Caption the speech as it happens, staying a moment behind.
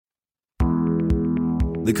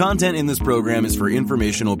The content in this program is for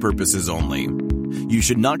informational purposes only. You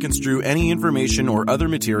should not construe any information or other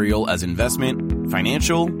material as investment,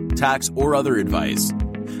 financial, tax, or other advice.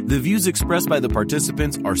 The views expressed by the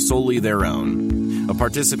participants are solely their own. A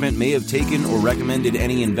participant may have taken or recommended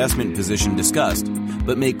any investment position discussed,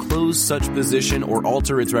 but may close such position or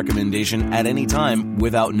alter its recommendation at any time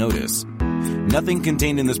without notice. Nothing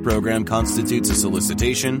contained in this program constitutes a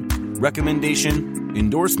solicitation, recommendation,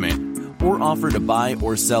 endorsement, or offer to buy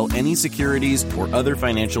or sell any securities or other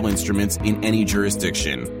financial instruments in any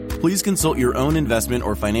jurisdiction. Please consult your own investment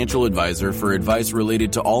or financial advisor for advice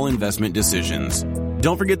related to all investment decisions.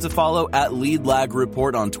 Don't forget to follow at Lead Lag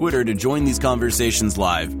Report on Twitter to join these conversations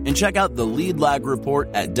live, and check out the Lead Lag Report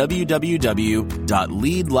at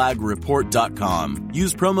www.leadlagreport.com.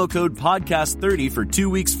 Use promo code podcast30 for 2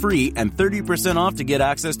 weeks free and 30% off to get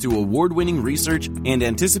access to award-winning research and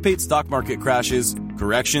anticipate stock market crashes,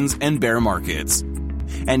 corrections, and bear markets.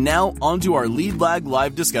 And now, on to our Lead Lag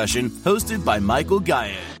Live discussion hosted by Michael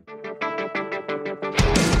Guyett.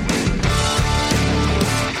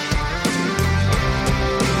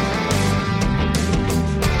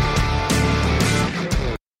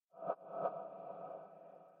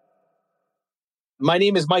 My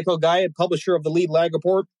name is Michael Guyett, publisher of the Lead Lag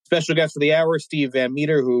Report. Special guest for the hour, Steve Van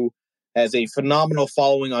Metre, who has a phenomenal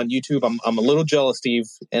following on YouTube. I'm a little jealous, Steve.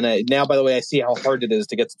 And now, by the way, I see how hard it is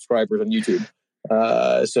to get subscribers on YouTube.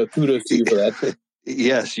 So kudos to you for that.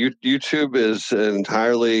 Yes, YouTube is an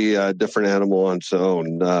entirely different animal on its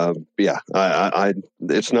own.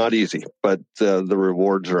 It's not easy, but the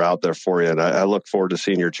rewards are out there for you. And I look forward to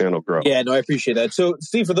seeing your channel grow. Yeah, no, I appreciate that. So,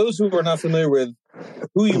 Steve, for those who are not familiar with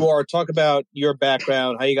who you are, talk about your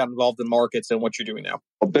background, how you got involved in markets, and what you're doing now.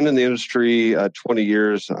 I've been in the industry 20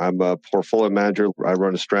 years. I'm a portfolio manager. I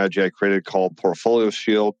run a strategy I created called Portfolio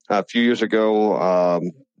Shield. A few years ago,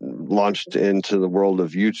 launched into the world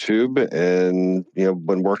of YouTube, and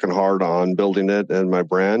been working hard on building it and my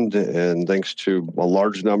brand. And thanks to a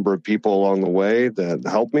large number of people along the way that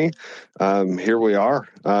helped me, here we are.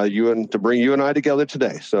 To bring you and I together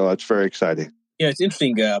today. So it's very exciting. Yeah, it's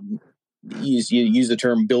interesting. You use the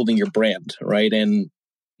term building your brand, right? And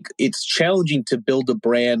it's challenging to build a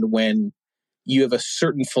brand when you have a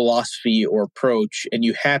certain philosophy or approach, and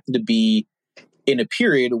you happen to be in a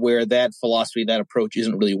period where that philosophy, that approach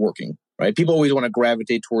isn't really working, right? People always want to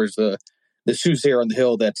gravitate towards the soothsayer on the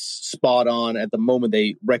hill that's spot on at the moment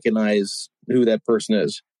they recognize who that person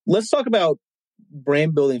is. Let's talk about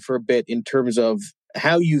brand building for a bit in terms of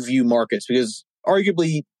how you view markets, because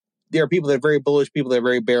arguably there are people that are very bullish, people that are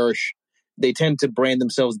very bearish. They tend to brand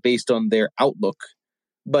themselves based on their outlook.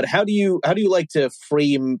 But how do you like to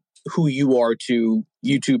frame who you are to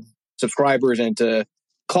YouTube subscribers and to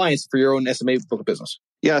clients for your own SMA book of business?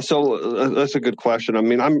 Yeah, so that's a good question. I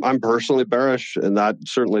mean, I'm personally bearish, and that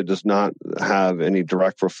certainly does not have any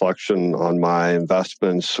direct reflection on my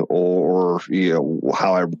investments or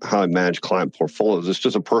how I manage client portfolios. It's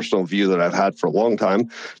just a personal view that I've had for a long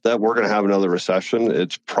time that we're going to have another recession.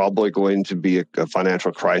 It's probably going to be a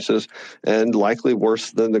financial crisis, and likely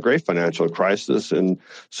worse than the Great Financial Crisis. And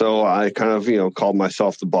so I kind of called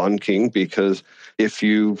myself the bond king, because if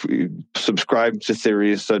you subscribe to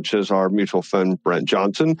theories such as our mutual friend Brent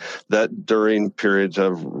Johnson, that during periods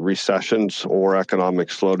of recessions or economic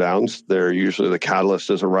slowdowns, they're usually the catalyst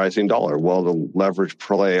is a rising dollar. Well, the leverage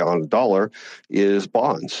play on a dollar is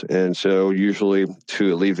bonds. And so usually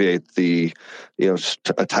to alleviate the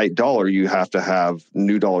a tight dollar, you have to have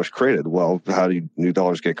new dollars created. Well, how do new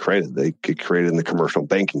dollars get created? They get created in the commercial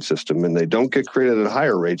banking system, and they don't get created at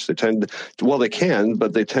higher rates. They tend to, they can,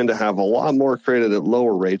 but they tend to have a lot more created at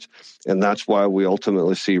lower rates. And that's why we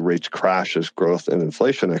ultimately see rates crash as growth and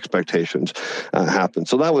inflation expectations happen.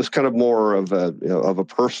 So that was kind of more of a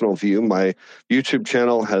personal view. My YouTube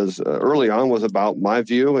channel has early on was about my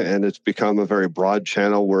view, and it's become a very broad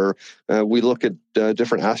channel where we look at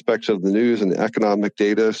different aspects of the news and the economic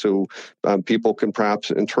data, so people can perhaps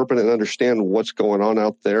interpret and understand what's going on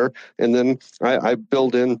out there. And then I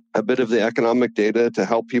build in a bit of the economic data to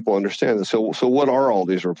help people understand it. So what are all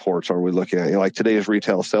these reports are we looking at? Like today's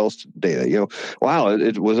retail sales data. Wow,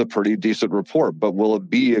 it was a pretty decent report, but will it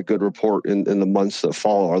be a good report in the months that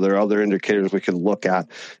follow? Are there other indicators we can look at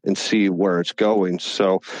and see where it's going?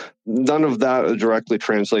 So none of that directly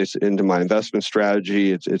translates into my investment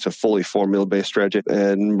strategy. It's a fully formula-based strategy.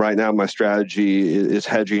 And right now my strategy is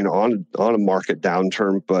hedging on a market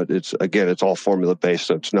downturn, but it's all formula-based,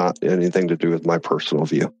 so it's not anything to do with my personal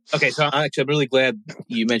view. Okay, so I'm really glad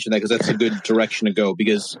you mentioned that, because that's a good direction to go,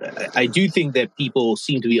 because I do think that people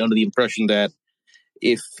seem to be under the impression that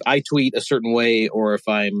if I tweet a certain way or if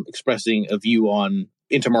I'm expressing a view on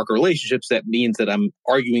intermarket relationships, that means that I'm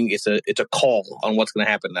arguing it's a call on what's going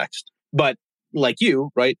to happen next. But like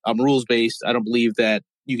you, right, I'm rules based. I don't believe that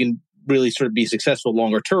you can really sort of be successful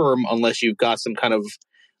longer term unless you've got some kind of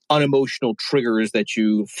unemotional triggers that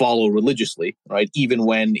you follow religiously, right? Even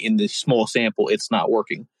when in the small sample it's not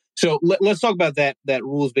working. So let's talk about that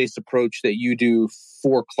rules based approach that you do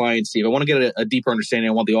for clients, Steve. I want to get a deeper understanding.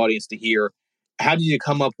 I want the audience to hear, how did you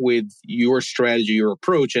come up with your strategy, your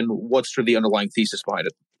approach, and what's sort of the underlying thesis behind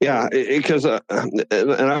it? Yeah, because and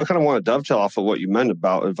I kind of want to dovetail off of what you meant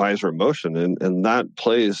about advisor emotion, and that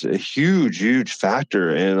plays a huge factor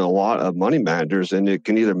in a lot of money managers, and it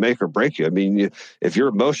can either make or break you. I mean, if your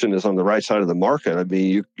emotion is on the right side of the market, I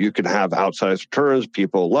mean, you can have outsized returns,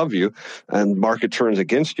 people love you, and market turns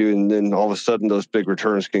against you, and then all of a sudden those big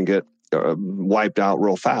returns can get wiped out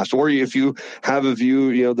real fast. Or if you have a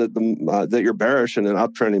view, that that you're bearish in an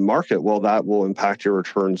uptrending market, well, that will impact your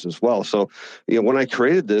returns as well. So, when I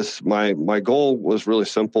created this, my goal was really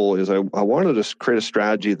simple: is I wanted to create a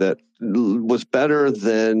strategy that was better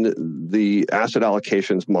than the asset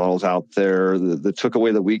allocations models out there that took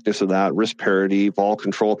away the weakness of that risk parity, vol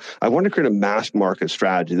control. I wanted to create a mass market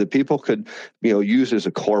strategy that people could, use as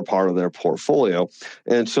a core part of their portfolio.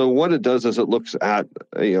 And so what it does is it looks at,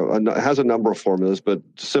 it has a number of formulas, but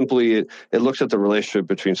simply it looks at the relationship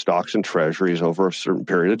between stocks and treasuries over a certain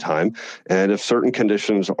period of time. And if certain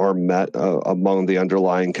conditions are met among the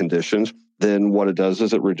underlying conditions, then what it does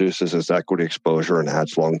is it reduces its equity exposure and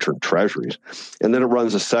adds long-term treasuries. And then it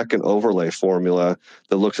runs a second overlay formula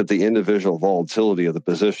that looks at the individual volatility of the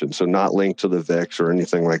position, so not linked to the VIX or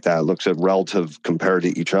anything like that. It looks at relative compared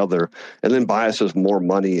to each other, and then biases more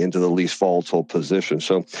money into the least volatile position.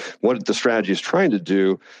 So what the strategy is trying to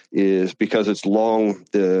do is, because it's long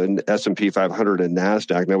the S&P 500 and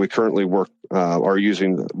NASDAQ, now we currently are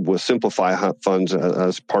using with Simplify funds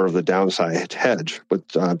as part of the downside hedge, but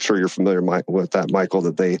I'm sure you're familiar with that, Michael,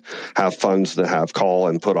 that they have funds that have call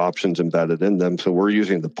and put options embedded in them. So we're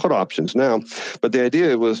using the put options now. But the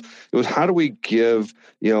idea was how do we give,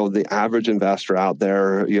 the average investor out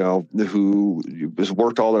there, who has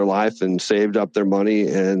worked all their life and saved up their money,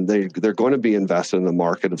 and they're going to be invested in the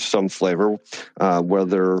market of some flavor,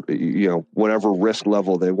 whether, whatever risk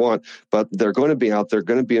level they want, but they're going to be out there,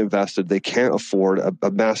 going to be invested. They can't afford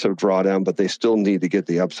a massive drawdown, but they still need to get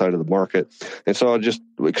the upside of the market. And so I just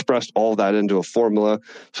expressed all that into a formula.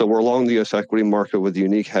 So we're long the U.S. equity market with a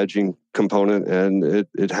unique hedging component, and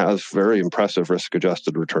it has very impressive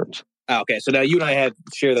risk-adjusted returns. Okay, so now you and I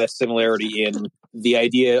share that similarity in the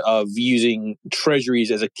idea of using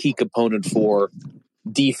treasuries as a key component for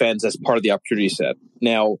defense as part of the opportunity set.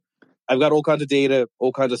 Now, I've got all kinds of data,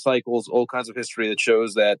 all kinds of cycles, all kinds of history that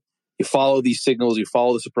shows that you follow these signals, you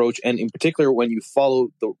follow this approach, and in particular, when you follow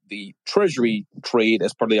the treasury trade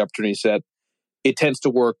as part of the opportunity set, it tends to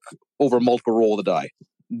work over multiple roll of the die.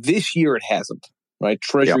 This year, it hasn't, right?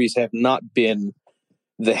 Treasuries have not been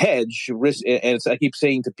the hedge risk. And I keep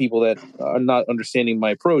saying to people that are not understanding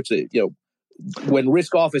my approach that, when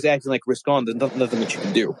risk off is acting like risk on, there's nothing that you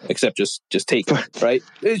can do except just take it, right?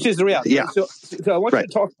 It's just the reality. Yeah. So I want you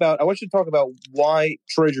to talk about why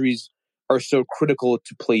treasuries are so critical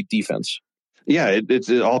to play defense. Yeah,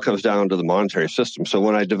 it all comes down to the monetary system. So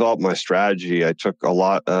when I developed my strategy, I took a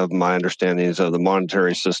lot of my understandings of the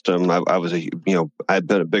monetary system. I've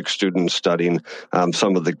been a big student studying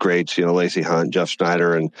some of the greats, Lacey Hunt, Jeff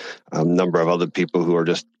Snyder, and a number of other people who are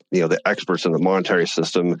just the experts in the monetary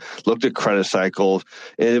system, looked at credit cycles,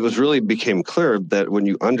 and it became clear that when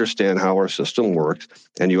you understand how our system works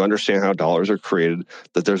and you understand how dollars are created,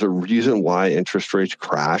 that there's a reason why interest rates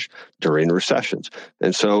crash during recessions.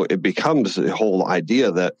 And so it becomes the whole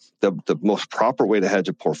idea that the most proper way to hedge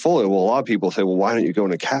a portfolio, well, a lot of people say, well, why don't you go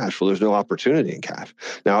into cash? Well, there's no opportunity in cash.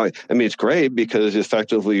 Now, it's great because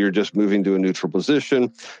effectively you're just moving to a neutral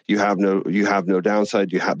position. You have no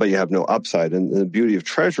downside, but you have no upside. And the beauty of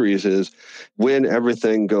treasuries is when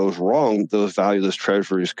everything goes wrong, those valueless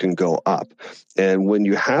treasuries can go up. And when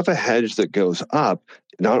you have a hedge that goes up,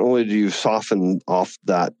 not only do you soften off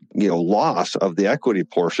that loss of the equity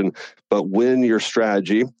portion, but when your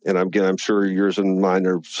strategy, and I'm sure yours and mine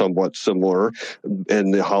are somewhat similar,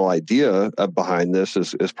 and the whole idea behind this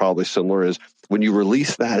is probably similar, is when you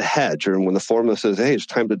release that hedge, or when the formula says, hey, it's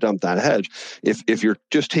time to dump that hedge, if you're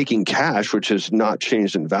just taking cash, which has not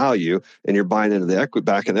changed in value, and you're buying into the equity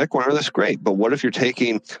back in the equity, that's great. But what if you're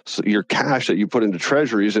taking your cash that you put into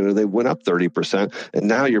treasuries and they went up 30%, and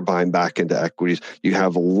now you're buying back into equities? You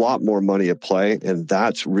have a lot more money at play, and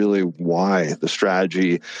that's really why the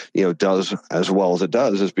strategy, does as well as it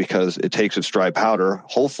does, is because it takes its dry powder,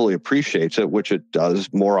 hopefully appreciates it, which it does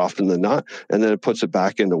more often than not, and then it puts it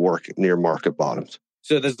back into work near market bottoms.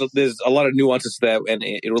 So there's a lot of nuances to that, and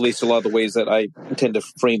it relates to a lot of the ways that I tend to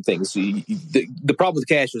frame things. The problem with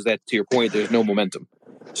cash is that, to your point, there's no momentum.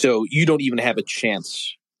 So you don't even have a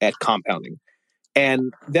chance at compounding.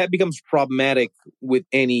 And that becomes problematic with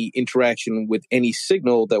any interaction with any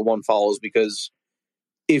signal that one follows, because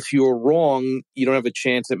if you're wrong, you don't have a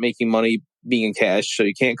chance at making money being in cash, so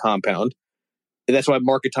you can't compound. And that's why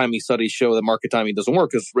market timing studies show that market timing doesn't work,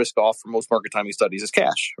 because risk off for most market timing studies is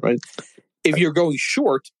cash, right? If you're going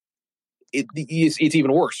short, it's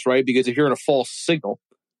even worse, right? Because if you're in a false signal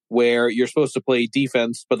where you're supposed to play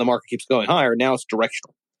defense, but the market keeps going higher, now it's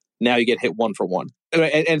directional. Now you get hit one for one. And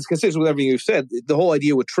it's consistent with everything you've said. The whole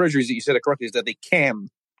idea with treasuries, that you said it correctly, is that they can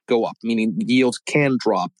go up, meaning yields can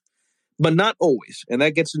drop, but not always. And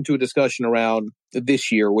that gets into a discussion around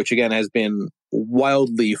this year, which again has been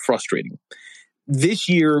wildly frustrating. This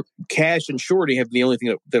year, cash and shorting have been the only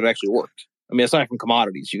thing that actually worked. I mean, aside from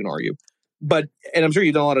commodities, you can argue. But, and I'm sure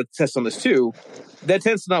you've done a lot of tests on this too, that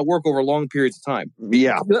tends to not work over long periods of time.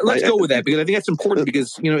 Yeah. Let's go with that, because I think that's important,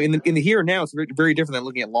 because, in the here and now, it's very, very different than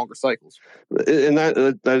looking at longer cycles. And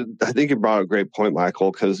that I think you brought a great point,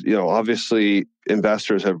 Michael, because, obviously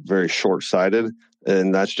investors are very short-sighted.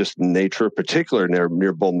 And that's just nature, particularly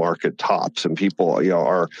near bull market tops. And people,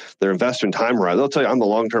 they're investing time horizon. They'll tell you, I'm a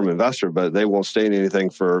long-term investor, but they won't stay in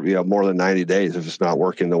anything for, more than 90 days if it's not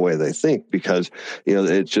working the way they think, because,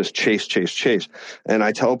 it's just chase. And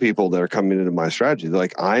I tell people that are coming into my strategy, they're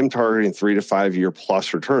like, I'm targeting 3 to 5 year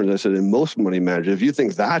plus returns. I said, in most money managers, if you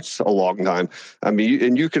think that's a long time, I mean,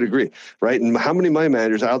 and you could agree, right? And how many money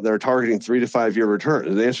managers out there are targeting 3 to 5 year returns?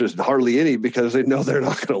 And the answer is hardly any, because they know they're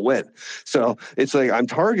not going to win. So it's like, I'm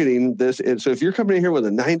targeting this. And so if you're coming in here with a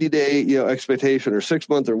 90-day, expectation, or 6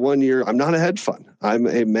 month or 1 year, I'm not a hedge fund. I'm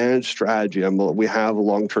a managed strategy. We have a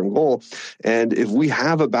long-term goal. And if we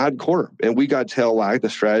have a bad quarter and we got tail wag, the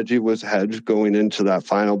strategy was hedged going into that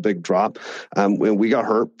final big drop. And we got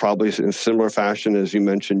hurt probably in similar fashion as you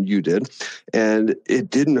mentioned you did. And it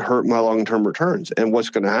didn't hurt my long-term returns. And what's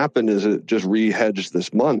going to happen is it just re-hedged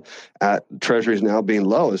this month at treasuries now being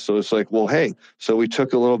low. So it's like, well, hey, so we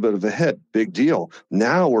took a little bit of a hit, big deal.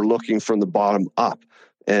 Now we're looking from the bottom up.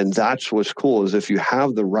 And that's what's cool, is if you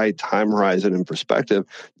have the right time horizon and perspective,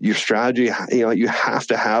 your strategy, you have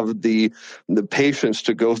to have the patience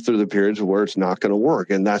to go through the periods where it's not going to work.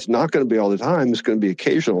 And that's not going to be all the time. It's going to be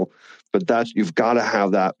occasional, but you've got to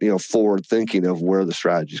have that, forward thinking of where the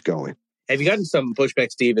strategy is going. Have you gotten some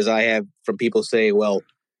pushback, Steve, as I have, from people say, well,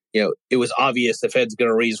 it was obvious the Fed's going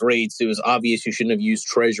to raise rates. It was obvious you shouldn't have used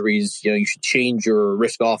treasuries. You should change your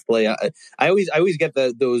risk off play. I always get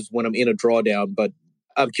those when I'm in a drawdown, but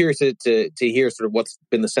I'm curious to hear sort of what's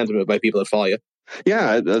been the sentiment by people that follow you.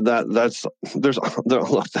 Yeah, there's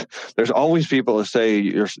always people that say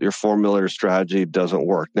your formula or strategy doesn't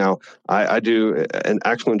work. Now, I do an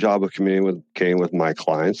excellent job of communicating with my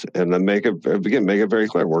clients, and then make it very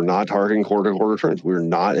clear: we're not targeting quarter-to-quarter returns. We're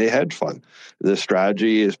not a hedge fund. The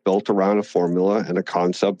strategy is built around a formula and a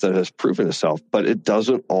concept that has proven itself, but it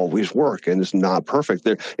doesn't always work, and it's not perfect.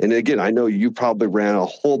 And again, I know you probably ran a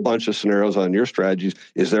whole bunch of scenarios on your strategies.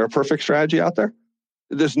 Is there a perfect strategy out there?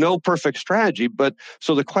 There's no perfect strategy, but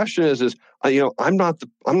so the question is I'm not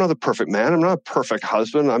the perfect man. I'm not a perfect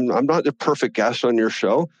husband. I'm not the perfect guest on your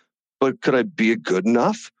show, but could I be good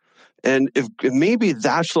enough? And if maybe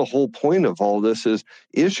that's the whole point of all this is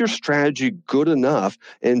your strategy good enough?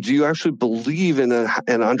 And do you actually believe in it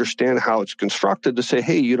and understand how it's constructed to say,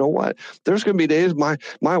 hey, you know what? There's going to be days my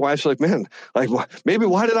wife's like, man, like maybe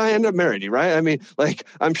why did I end up marrying you, right? I mean, like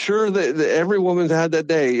I'm sure that every woman's had that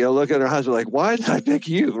day, look at her husband like, why did I pick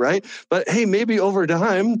you, right? But hey, maybe over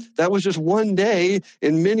time, that was just one day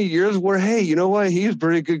in many years where, hey, you know what? He's a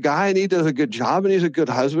pretty good guy and he does a good job and he's a good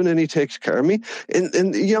husband and he takes care of me.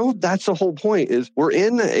 And that's the whole point is we're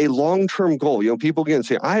in a long-term goal. People again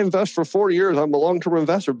say, I invest for 40 years. I'm a long-term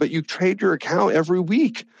investor, but you trade your account every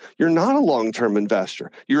week. You're not a long-term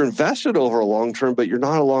investor. You're invested over a long-term, but you're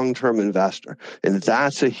not a long-term investor. And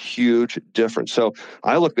that's a huge difference. So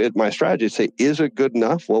I look at my strategy and say, is it good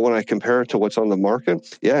enough? Well, when I compare it to what's on the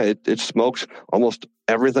market, yeah, it smokes almost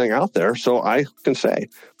everything out there. So I can say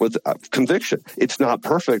with conviction, it's not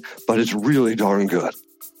perfect, but it's really darn good.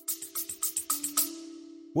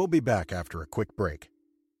 We'll be back after a quick break.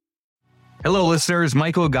 Hello, listeners.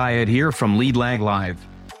 Michael Guyad here from Lead Lag Live.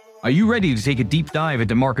 Are you ready to take a deep dive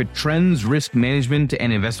into market trends, risk management,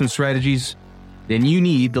 and investment strategies? Then you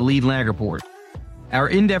need the Lead Lag Report. Our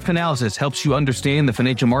in-depth analysis helps you understand the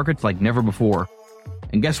financial markets like never before.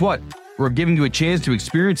 And guess what? We're giving you a chance to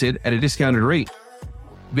experience it at a discounted rate.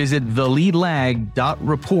 Visit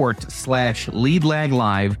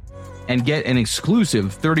theleadlag.report/leadlaglive and get an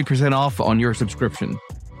exclusive 30% off on your subscription.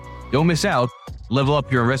 Don't miss out. Level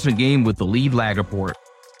up your investment game with the Lead Lag Report.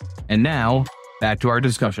 And now, back to our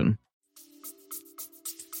discussion.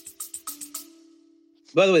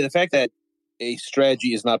 By the way, the fact that a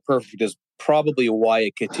strategy is not perfect is probably why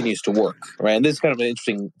it continues to work, right? And this is kind of an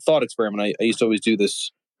interesting thought experiment. I used to always do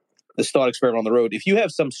this thought experiment on the road. If you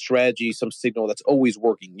have some strategy, some signal that's always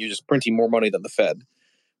working, you're just printing more money than the Fed.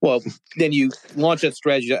 Well, then you launch that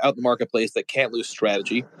strategy out in the marketplace that can't lose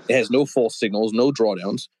strategy. It has no false signals, no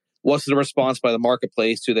drawdowns. What's the response by the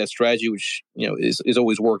marketplace to that strategy, which is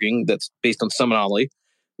always working, that's based on some anomaly?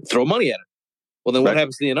 Throw money at it. Well, then what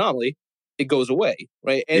happens to the anomaly? It goes away,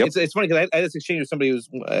 right? And it's funny because I had this exchange with somebody who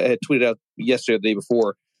had tweeted out yesterday or the day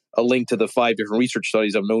before a link to the 5 different research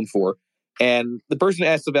studies I'm known for. And the person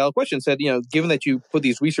asked a valid question, said, given that you put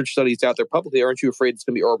these research studies out there publicly, aren't you afraid it's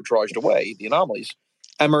going to be arbitraged away, the anomalies?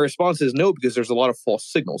 And my response is no, because there's a lot of false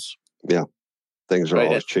signals. Yeah, things are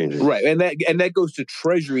always changing. Right, and that goes to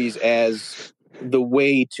treasuries as the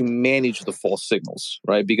way to manage the false signals,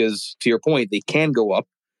 right? Because to your point, they can go up.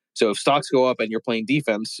 So if stocks go up and you're playing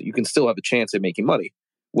defense, you can still have a chance at making money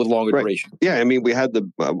with longer duration. Yeah, I mean, we had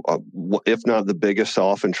if not the biggest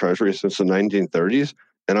sell-off in treasury since the 1930s.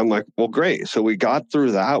 And I'm like, well, great. So we got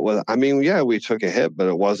through that. We took a hit, but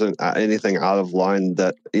it wasn't anything out of line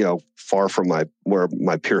that, far from where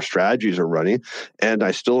my peer strategies are running. And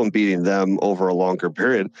I still am beating them over a longer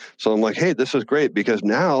period. So I'm like, hey, this is great because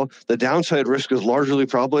now the downside risk is largely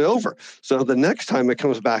probably over. So the next time it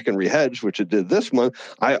comes back and rehedged, which it did this month,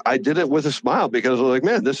 I did it with a smile because I was like,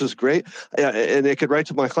 man, this is great. And it could write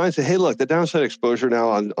to my clients, say, hey, look, the downside exposure now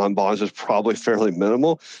on bonds is probably fairly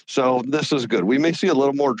minimal. So this is good. We may see a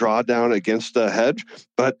little more drawdown against the hedge,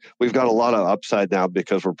 but we've got a lot of upside now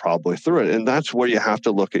because we're probably through it. And that's where you have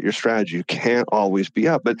to look at your strategy. You can't always be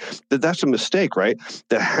up, but that's a mistake, right?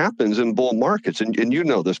 That happens in bull markets. And you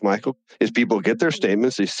know this, Michael, is people get their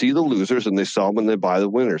statements, they see the losers and they sell them and they buy the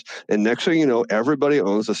winners. And next thing you know, everybody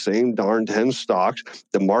owns the same darn 10 stocks.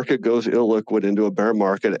 The market goes illiquid into a bear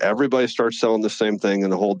market. Everybody starts selling the same thing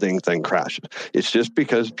and the whole dang thing crashes. It's just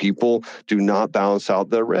because people do not balance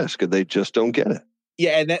out their risk and they just don't get it.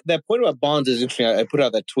 Yeah, and that point about bonds is interesting. I put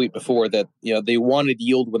out that tweet before that they wanted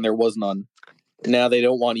yield when there was none. Now they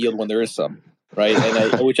don't want yield when there is some, right?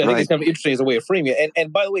 And which I think is kind of interesting as a way of framing it.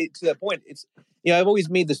 And by the way, to that point, it's I've always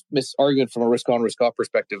made this argument from a risk on, risk off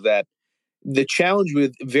perspective that the challenge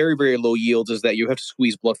with very, very low yields is that you have to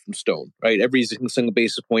squeeze blood from stone, right? Every single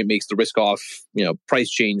basis point makes the risk off price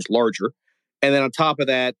change larger, and then on top of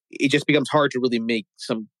that, it just becomes hard to really make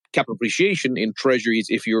some capital appreciation in treasuries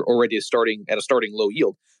if you're already starting low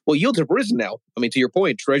yield. Well, yields have risen now. I mean, to your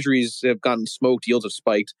point, treasuries have gotten smoked, yields have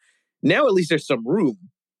spiked. Now at least there's some room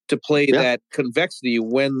to play that convexity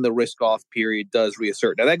when the risk-off period does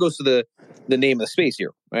reassert. Now that goes to the name of the space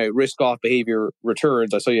here, right? Risk-off behavior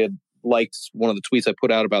returns. I saw you had liked one of the tweets I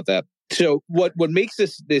put out about that. So what makes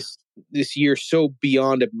this year so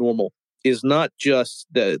beyond abnormal is not just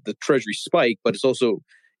the treasury spike, but it's also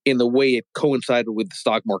in the way it coincided with the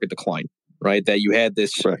stock market decline, right? That you had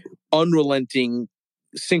this unrelenting,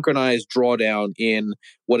 synchronized drawdown in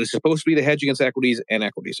what is supposed to be the hedge against equities and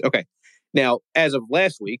equities. Okay. Now, as of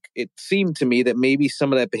last week, it seemed to me that maybe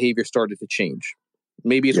some of that behavior started to change.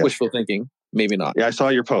 Maybe it's wishful thinking, maybe not. Yeah, I saw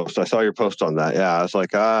your post on that. Yeah, I was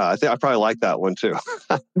like, I think I probably like that one too.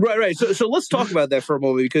 Right. So let's talk about that for a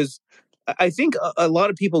moment because I think a lot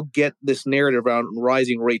of people get this narrative around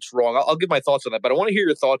rising rates wrong. I'll give my thoughts on that, but I want to hear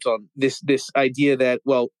your thoughts on this idea that,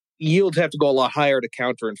 well, yields have to go a lot higher to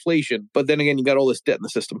counter inflation, but then again, you got all this debt in the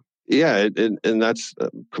system. Yeah, and that's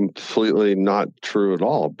completely not true at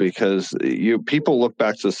all because people look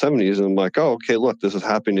back to the 70s and I'm like, oh, okay, look, this is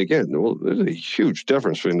happening again. Well, there's a huge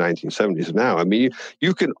difference between 1970s and now. I mean,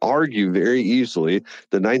 you can argue very easily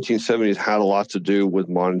the 1970s had a lot to do with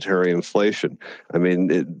monetary inflation. I mean,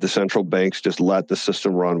 the central banks just let the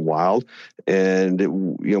system run wild, and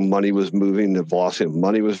money was moving. The velocity of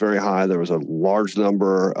money was very high. There was a large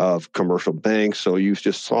number of commercial banks, so you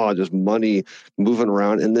just saw just money moving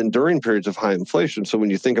around, and then during periods of high inflation. So when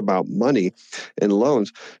you think about money and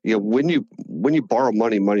loans, when you borrow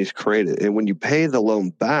money, money's created. And when you pay the loan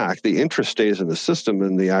back, the interest stays in the system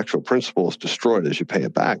and the actual principal is destroyed as you pay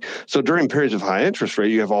it back. So during periods of high interest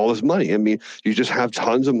rate, you have all this money. I mean, you just have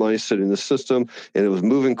tons of money sitting in the system and it was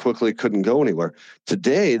moving quickly, couldn't go anywhere.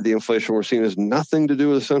 Today, the inflation we're seeing has nothing to do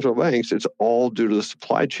with the central banks. It's all due to the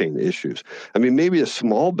supply chain issues. I mean, maybe a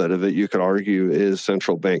small bit of it you could argue is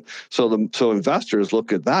central bank. So investors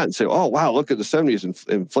look at that and say, oh, wow, look at the 70s.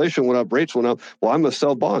 Inflation went up, rates went up. Well, I'm going to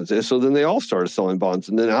sell bonds. And so then they all started selling bonds.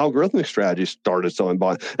 And then algorithmic strategies started selling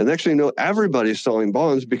bonds. And next thing you know, everybody's selling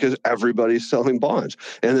bonds because everybody's selling bonds.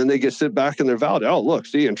 And then they sit back and they're valid. Oh, look,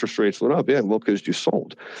 see, interest rates went up. Yeah, well, because you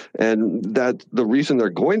sold. And that the reason they're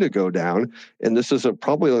going to go down, and this is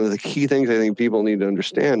probably one of the key things I think people need to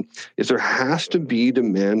understand, is there has to be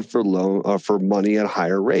demand for for money at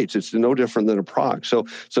higher rates. It's no different than a product.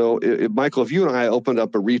 So Michael, if you and I opened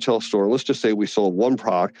up a retail store, let's just say we sold one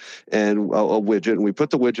product and a widget, and we put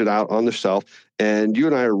the widget out on the shelf, and you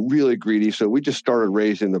and I are really greedy, so we just started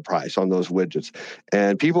raising the price on those widgets.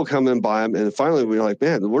 And people come in and buy them, and finally we're like,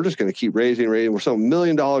 man, we're just going to keep raising. We're selling $1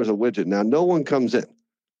 million a widget. Now, no one comes in.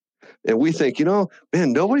 And we think,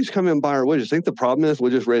 man, nobody's coming and buy our widgets. I think the problem is we'll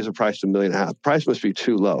just raise the price to $1.5 million. Price must be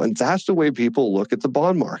too low. And that's the way people look at the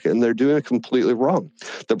bond market, and they're doing it completely wrong.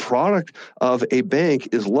 The product of a bank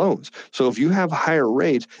is loans. So if you have higher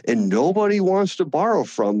rates and nobody wants to borrow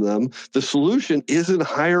from them, the solution isn't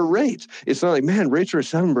higher rates. It's not like, man, rates are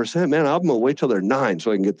 7%. Man, I'm going to wait till they're 9%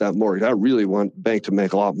 so I can get that mortgage. I really want the bank to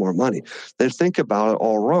make a lot more money. They think about it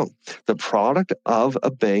all wrong. The product of a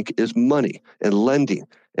bank is money and lending.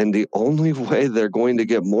 And the only way they're going to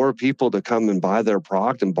get more people to come and buy their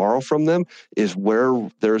product and borrow from them is where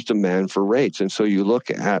there's demand for rates. And so you look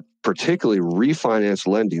at particularly refinance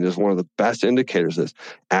lending is one of the best indicators of this.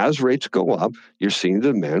 As rates go up, you're seeing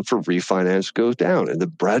the demand for refinance goes down. And the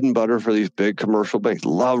bread and butter for these big commercial banks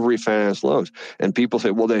love refinance loans. And people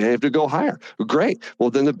say, well, they have to go higher. Great.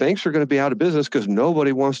 Well, then the banks are going to be out of business because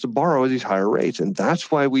nobody wants to borrow at these higher rates. And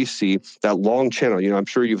that's why we see that long channel. I'm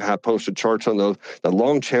sure you've had posted charts on those, the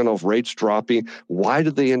long channel of rates dropping. Why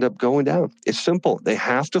did they end up going down? It's simple. They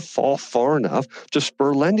have to fall far enough to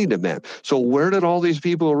spur lending demand. So where did all these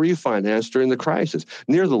people refinance during the crisis?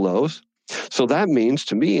 Near the lows. So that means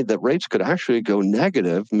to me that rates could actually go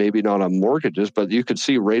negative, maybe not on mortgages, but you could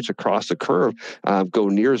see rates across the curve go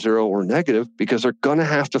near zero or negative because they're going to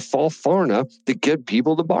have to fall far enough to get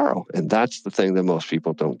people to borrow. And that's the thing that most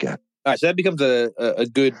people don't get. All right, so that becomes a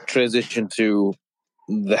good transition to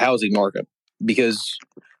the housing market, because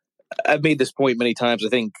I've made this point many times. I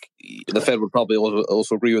think the Fed would probably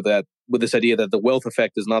also agree with that, with this idea that the wealth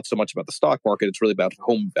effect is not so much about the stock market, it's really about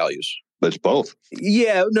home values. But it's both.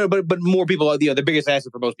 Yeah, no, but more people, the biggest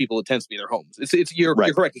asset for most people, it tends to be their homes. You're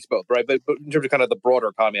correct, it's both, right? But in terms of kind of the broader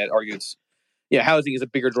economy, I'd argue housing is a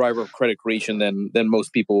bigger driver of credit creation than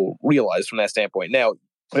most people realize from that standpoint. Now,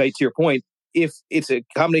 right, to your point, if it's a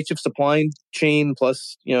combination of supply chain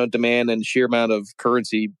plus demand and sheer amount of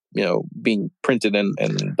currency being printed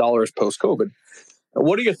and dollars post-COVID,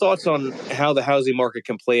 what are your thoughts on how the housing market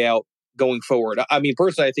can play out going forward? I mean,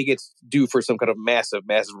 personally, I think it's due for some kind of massive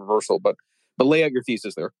reversal, but lay out your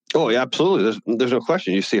thesis there. Oh, yeah, absolutely. There's no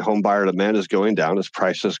question. You see home buyer demand is going down as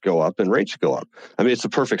prices go up and rates go up. I mean, it's a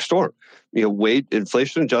perfect storm.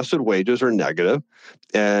 Inflation-adjusted wages are negative,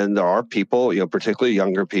 and there are people, particularly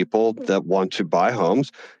younger people, that want to buy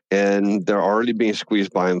homes, and they're already being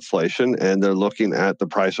squeezed by inflation, and they're looking at the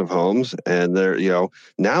price of homes, and they're,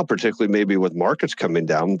 now particularly maybe with markets coming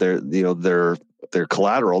down, their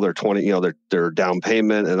collateral, their down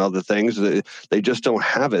payment and other things, they just don't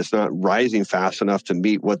have it. It's not rising fast enough to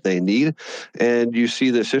meet what they need. And you see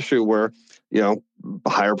this issue where,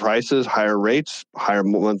 higher prices, higher rates, higher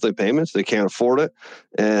monthly payments, they can't afford it.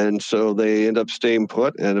 And so they end up staying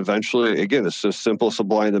put. And eventually, again, it's just simple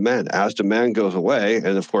supply and demand. As demand goes away,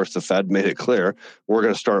 and of course, the Fed made it clear, we're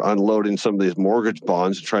going to start unloading some of these mortgage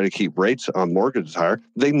bonds to try to keep rates on mortgages higher.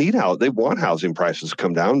 They want housing prices to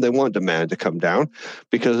come down. They want demand to come down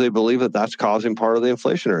because they believe that that's causing part of the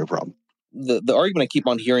inflationary problem. The argument I keep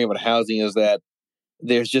on hearing about housing is that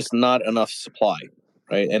there's just not enough supply.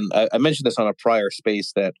 Right. And I mentioned this on a prior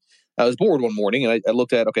space that I was bored one morning and I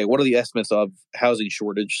looked at, what are the estimates of housing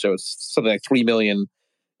shortage? So it's something like 3 million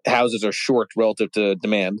houses are short relative to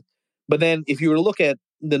demand. But then if you were to look at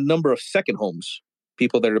the number of second homes,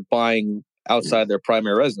 people that are buying outside their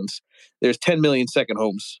primary residence, there's 10 million second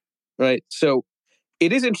homes. Right. So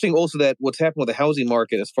it is interesting also that what's happened with the housing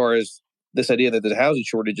market as far as this idea that the housing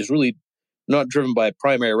shortage is really not driven by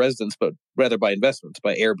primary residence, but rather by investments,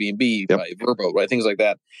 by Airbnb, by Vrbo, right? Things like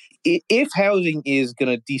that. If housing is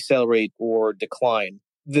going to decelerate or decline,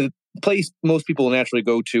 the place most people naturally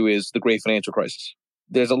go to is the Great Financial Crisis.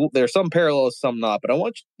 There's some parallels, some not. But I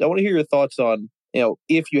want to hear your thoughts on,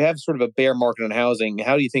 if you have sort of a bear market in housing,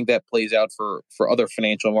 how do you think that plays out for other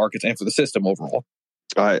financial markets and for the system overall?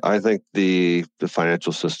 I think the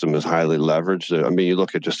financial system is highly leveraged. I mean, you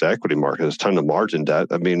look at just the equity market, there's a ton of margin debt.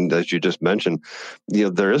 I mean, as you just mentioned,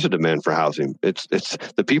 there is a demand for housing. It's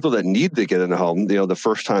the people that need to get in a home, the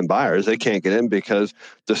first time buyers, they can't get in because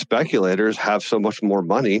the speculators have so much more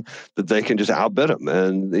money that they can just outbid them,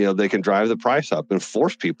 and they can drive the price up and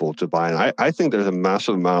force people to buy. And I think there's a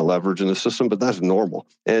massive amount of leverage in the system, but that's normal.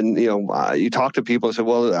 And you talk to people and say,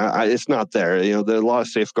 well, it's not there. There are a lot of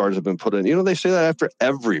safeguards have been put in. They say that after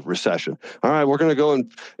every recession. All right, we're going to go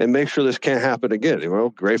and make sure this can't happen again.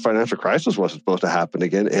 Great financial crisis wasn't supposed to happen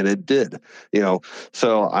again, and it did.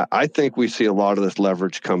 So I think we see a lot of this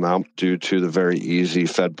leverage come out due to the very easy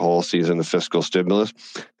Fed policies and the fiscal stimulus,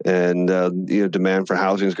 and demand for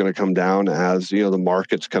housing is going to come down as the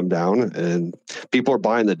markets come down, and people are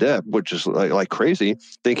buying the dip, which is like crazy,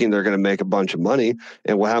 thinking they're going to make a bunch of money.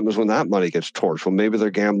 And what happens when that money gets torched? Well, maybe they're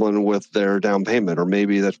gambling with their down payment, or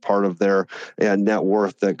maybe that's part of their net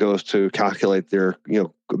worth that goes to calculate their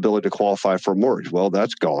ability to qualify for a mortgage. Well,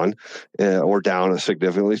 that's gone or down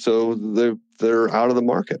significantly, so they're out of the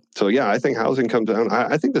market. So yeah, I think housing comes down.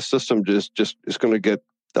 I think the system just is going to get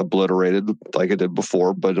obliterated like it did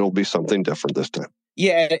before, but it'll be something different this time.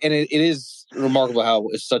 Yeah, and it is remarkable how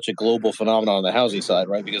it's such a global phenomenon on the housing side,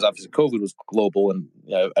 right? Because obviously COVID was global, and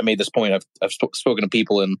I made this point. I've spoken to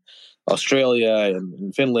people in Australia and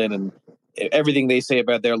in Finland, and everything they say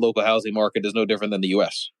about their local housing market is no different than the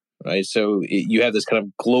U.S., right? So you have this kind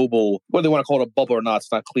of global, whether they want to call it a bubble or not,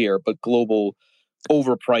 it's not clear, but global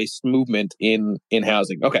overpriced movement in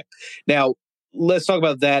housing. Okay, now let's talk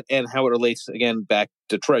about that and how it relates again back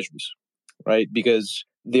to treasuries, right? Because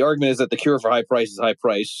the argument is that the cure for high price is high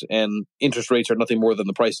price, and interest rates are nothing more than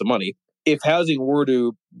the price of money. If housing were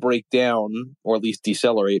to break down or at least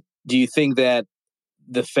decelerate, do you think that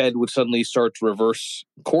the Fed would suddenly start to reverse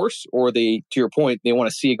course, or to your point, they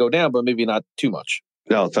want to see it go down, but maybe not too much?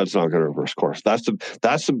 No, the Fed's not going to reverse course. That's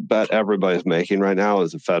the bet everybody's making right now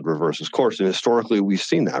is the Fed reverses course. And historically, we've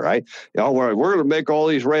seen that, right? We're going to make all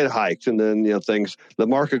these rate hikes, and then the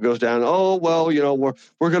market goes down. Oh well,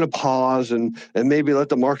 we're going to pause and maybe let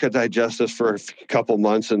the market digest this for a couple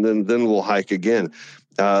months, and then we'll hike again.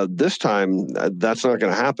 This time, that's not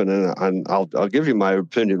going to happen, and I'll give you my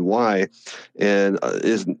opinion why. And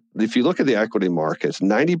if you look at the equity markets,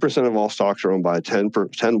 90% of all stocks are owned by 10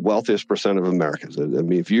 wealthiest percent of Americans. I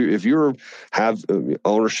mean, if you have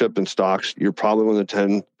ownership in stocks, you're probably one of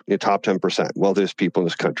the top 10% wealthiest people in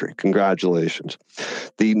this country. Congratulations.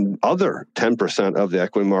 The other 10% of the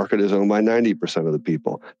equity market is owned by 90% of the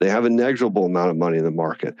people. They have a negligible amount of money in the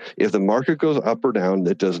market. If the market goes up or down,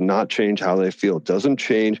 it does not change how they feel. It doesn't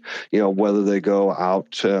change, whether they go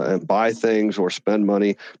out and buy things or spend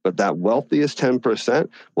money. But that wealthiest 10%,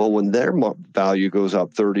 well, when their value goes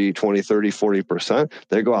up 30, 20, 30, 40%,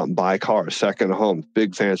 they go out and buy cars, second homes,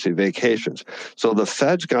 big fancy vacations. So the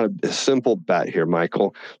Fed's got a simple bet here,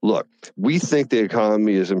 Michael. Look, we think the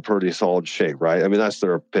economy is in pretty solid shape, right? I mean, that's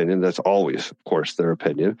their opinion. That's always, of course, their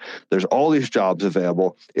opinion. There's all these jobs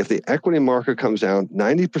available. If the equity market comes down,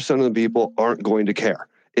 90% of the people aren't going to care.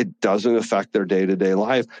 It doesn't affect their day-to-day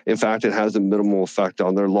life. In fact, it has a minimal effect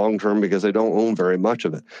on their long-term because they don't own very much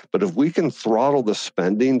of it. But if we can throttle the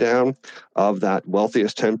spending down of that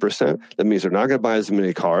wealthiest 10%, that means they're not going to buy as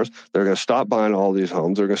many cars. They're going to stop buying all these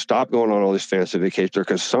homes. They're going to stop going on all these fancy vacations. Their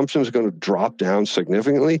consumption is going to drop down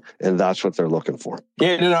significantly, and that's what they're looking for.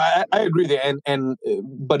 Yeah, no, I agree there.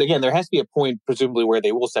 But again, there has to be a point, presumably, where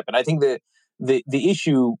they will step in. I think that the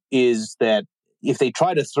issue is that if they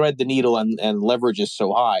try to thread the needle and leverage is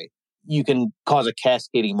so high, you can cause a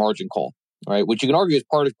cascading margin call, right? Which you can argue is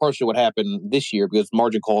partially what happened this year, because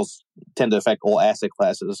margin calls tend to affect all asset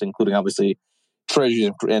classes, including obviously treasuries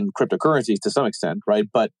and cryptocurrencies to some extent, right?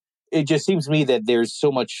 But it just seems to me that there's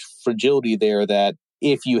so much fragility there that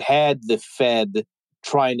if you had the Fed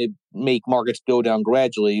trying to make markets go down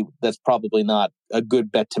gradually, that's probably not a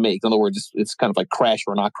good bet to make. In other words, it's kind of like crash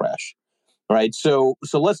or not crash, right? So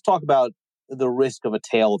let's talk about the risk of a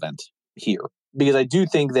tail event here, because I do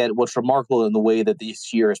think that what's remarkable in the way that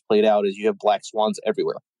this year has played out is you have black swans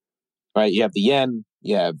everywhere, right? You have the yen,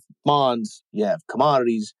 you have bonds, you have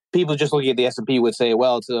commodities. People just looking at the S&P would say,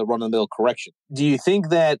 well, it's a run-of-the-mill correction. Do you think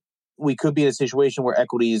that we could be in a situation where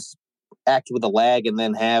equities act with a lag and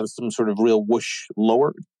then have some sort of real whoosh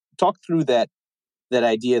lower? Talk through that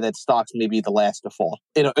idea that stocks may be the last to fall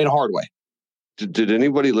in a hard way. Did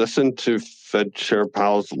anybody listen to Fed Chair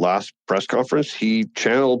Powell's last press conference? He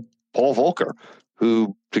channeled Paul Volcker,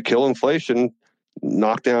 who, to kill inflation,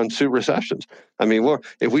 knocked down 2 recessions. I mean,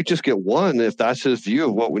 if we just get one, if that's his view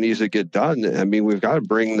of what we need to get done, I mean, we've got to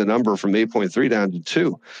bring the number from 8.3 down to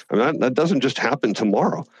 2. I mean, that doesn't just happen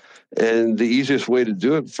tomorrow. And the easiest way to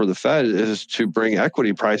do it for the Fed is to bring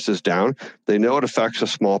equity prices down. They know it affects a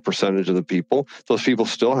small percentage of the people. Those people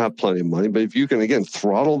still have plenty of money. But if you can, again,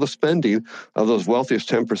 throttle the spending of those wealthiest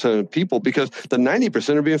 10% of people, because the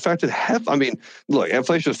 90% are being affected. Look,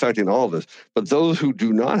 inflation is affecting all of us, but those who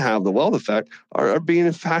do not have the wealth effect are being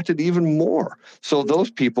impacted even more. So those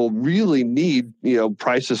people really need,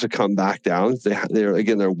 prices to come back down.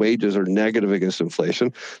 Their wages are negative against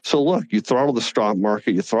inflation. So look, you throttle the stock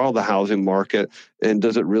market, you throttle the housing market, and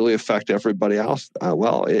does it really affect everybody else?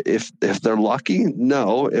 Well, if they're lucky,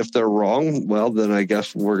 no. If they're wrong, well, then I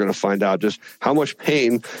guess we're going to find out just how much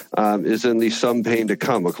pain is in the some pain to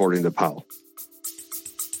come, according to Powell.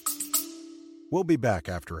 We'll be back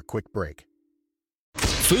after a quick break.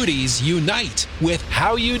 Foodies unite with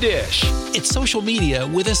How You Dish. It's social media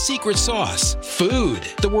with a secret sauce. Food,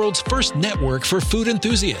 the world's first network for food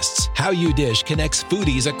enthusiasts. How You Dish connects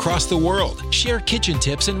foodies across the world. Share kitchen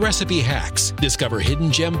tips and recipe hacks. Discover hidden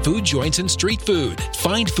gem food joints and street food.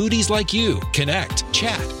 Find foodies like you. Connect,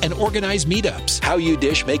 chat, and organize meetups. How You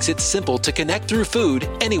Dish makes it simple to connect through food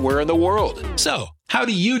anywhere in the world. So, how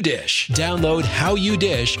do you dish? Download How You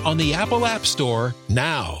Dish on the Apple App Store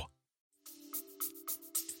now.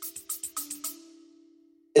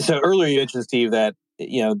 So earlier you mentioned, Steve, that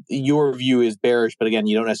your view is bearish, but again,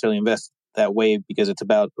 you don't necessarily invest that way because it's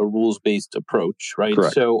about a rules-based approach, right?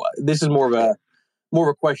 Correct. So this is more of a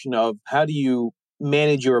question of how do you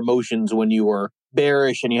manage your emotions when you are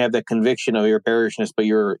bearish and you have that conviction of your bearishness, but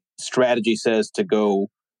your strategy says to go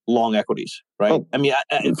long equities, right? Oh. I mean,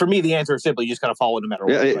 for me, the answer is simply you just kind of follow no matter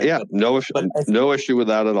what. Right? Yeah, no issue with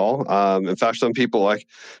that at all. In fact, some people I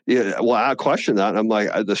question that. And I'm like,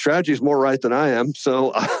 the strategy is more right than I am.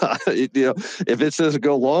 So, if it says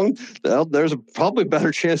go long, well, there's probably a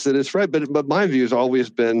better chance that it's right. But my view has always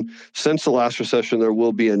been, since the last recession, there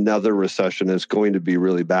will be another recession. It's going to be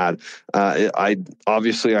really bad.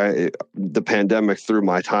 The pandemic threw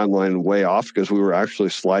my timeline way off because we were actually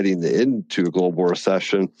sliding into a global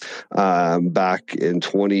recession back in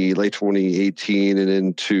late 2018 and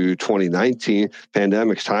into 2019.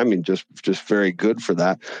 Pandemic's timing just very good for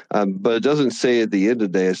that. But it doesn't say at the end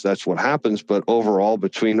of the day that's what happens. But overall,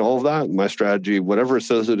 between all of that, my strategy, whatever it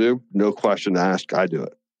says to do, no question to ask, I do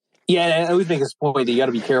it. Yeah, I always make this point that you got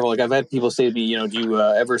to be careful. Like I've had people say to me, do you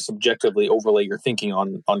ever subjectively overlay your thinking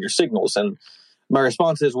on your signals? And my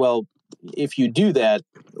response is, well, if you do that,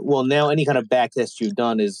 well, now any kind of back test you've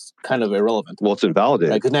done is kind of irrelevant. Well, it's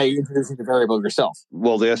invalidated. Because now you're introducing the variable yourself.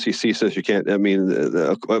 Well, the SEC says you can't. I mean,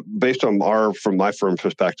 based on from my firm's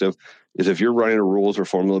perspective, is if you're running a rules or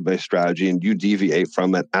formula-based strategy and you deviate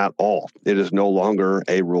from it at all, it is no longer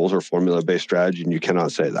a rules or formula-based strategy, and you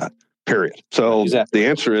cannot say that. Period. So exactly. The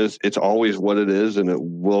answer is it's always what it is, and it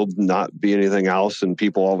will not be anything else. And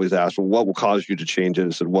people always ask, well, what will cause you to change it? I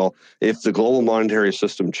said, well, if the global monetary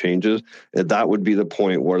system changes, that would be the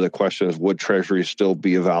point where the question is, would Treasury still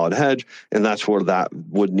be a valid hedge? And that's where that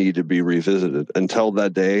would need to be revisited. Until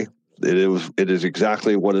that day, it is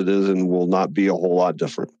exactly what it is and will not be a whole lot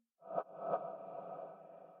different.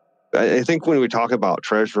 I think when we talk about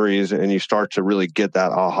treasuries and you start to really get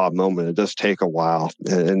that aha moment, it does take a while.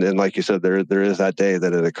 And like you said, there is that day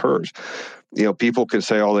that it occurs. People can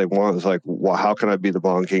say all they want. It's like, well, how can I be the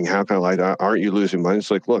bond king? How can aren't you losing money?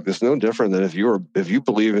 It's like, look, it's no different than if you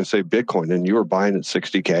believe in, say, Bitcoin and you were buying at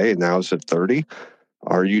 60K and now it's at 30.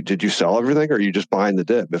 Did you sell everything, or are you just buying the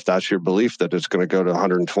dip? If that's your belief that it's going to go to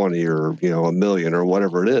 120 or, a million or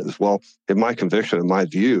whatever it is. Well, in my conviction, in my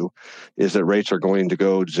view, is that rates are going to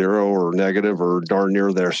go zero or negative or darn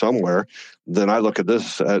near there somewhere. Then I look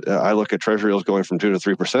at Treasury yields going from 2 to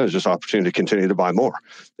 3% as just opportunity to continue to buy more.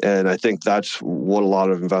 And I think that's what a lot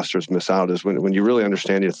of investors miss out is when you really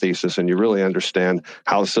understand your thesis and you really understand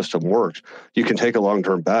how the system works, you can take a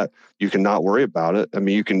long-term bet. You can not worry about it. I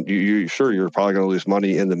mean, you're probably going to lose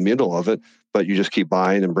money in the middle of it, but you just keep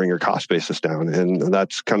buying and bring your cost basis down. And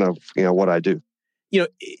that's kind of, what I do.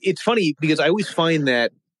 It's funny because I always find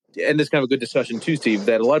that, and this is kind of a good discussion too, Steve,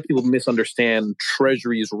 that a lot of people misunderstand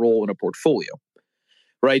Treasury's role in a portfolio,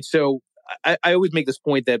 right? So I always make this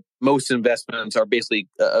point that most investments are basically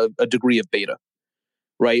a degree of beta,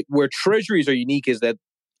 right? Where Treasuries are unique is that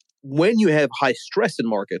when you have high stress in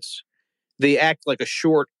markets, they act like a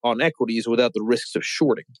short on equities without the risks of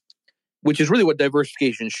shorting, which is really what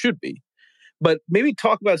diversification should be. But maybe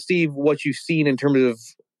talk about, Steve, what you've seen in terms of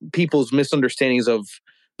people's misunderstandings of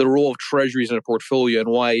the role of treasuries in a portfolio and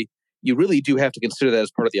why you really do have to consider that as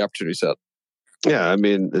part of the opportunity set. Yeah, I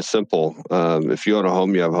mean, it's simple. If you own a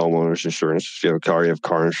home, you have homeowners insurance. If you have a car, you have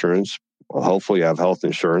car insurance. Well, hopefully you have health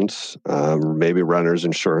insurance, maybe renter's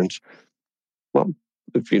insurance. Well,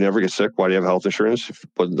 If you never get sick, why do you have health insurance? If you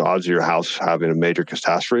put the odds of your house having a major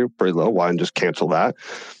catastrophe pretty low, why don't you just cancel that?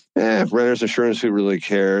 Renter's insurance, who really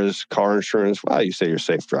cares? Car insurance, well, you say you're a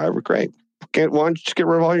safe driver, great. Why don't you just get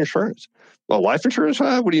rid of all your insurance? Well, life insurance,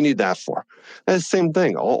 what do you need that for? That's the same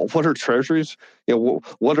thing. What are treasuries?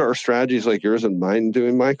 What are strategies like yours and mine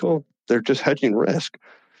doing, Michael? They're just hedging risk.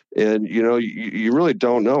 And, you really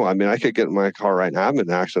don't know. I mean, I could get in my car right now. I've been in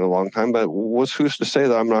an accident a long time, but who's to say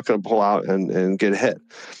that I'm not going to pull out and get hit?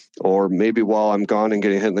 Or maybe while I'm gone and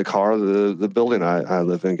getting hit in the car, the building I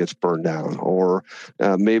live in gets burned down. Or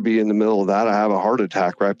maybe in the middle of that, I have a heart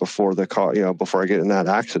attack right before the car, before I get in that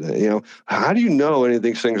accident. How do you know any of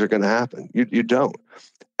these things are going to happen? You don't.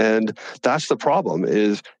 And that's the problem,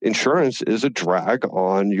 is insurance is a drag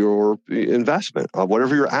on your investment,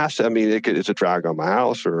 whatever your asset. I mean, it's a drag on my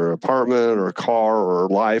house or an apartment or a car or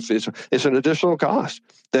life. It's an additional cost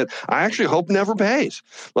that I actually hope never pays.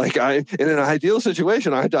 Like in an ideal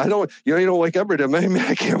situation, I don't, you don't wake up every day, man,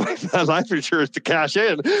 I can't wait for that life insurance to cash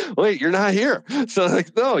in. Wait, you're not here. So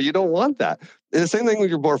no, you don't want that. And the same thing with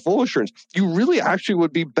your portfolio insurance. You really actually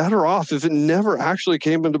would be better off if it never actually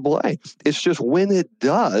came into play. It's just when it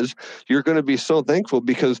does, you're going to be so thankful,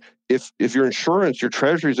 because if your insurance, your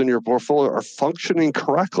treasuries, and your portfolio are functioning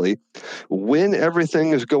correctly, when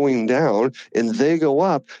everything is going down and they go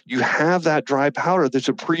up, you have that dry powder that's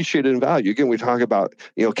appreciated in value. Again, we talk about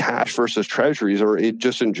cash versus treasuries, or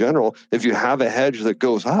just in general. If you have a hedge that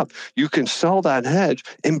goes up, you can sell that hedge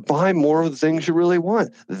and buy more of the things you really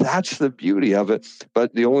want. That's the beauty of it.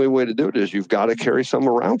 But the only way to do it is you've got to carry some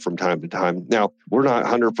around from time to time. Now, we're not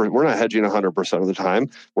hedging 100% of the time.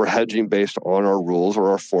 We're hedging based on our rules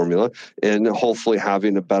or our formula, and hopefully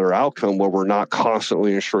having a better outcome where we're not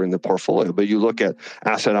constantly insuring the portfolio. But you look at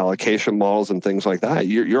asset allocation models and things like that,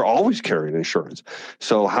 you're always carrying insurance.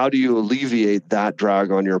 So how do you alleviate that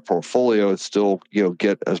drag on your portfolio and still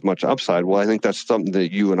get as much upside? Well, I think that's something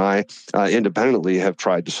that you and I independently have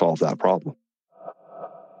tried to solve that problem.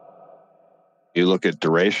 You look at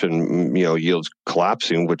duration, yields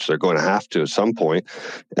collapsing, which they're going to have to at some point.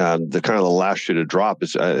 The kind of the last shoe to drop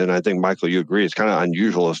is, and I think, Michael, you agree, it's kind of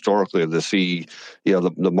unusual historically to see,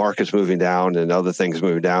 the market's moving down and other things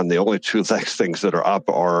moving down. The only two next things that are up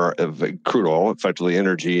are crude oil, effectively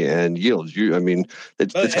energy, and yields.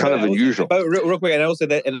 It's kind of unusual. Real quick, and I will say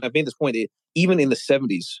that, and I've made this point, even in the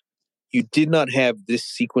 70s, you did not have this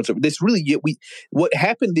sequence of this. Really, what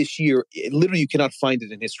happened this year, literally, you cannot find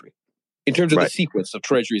it in history, in terms of the sequence of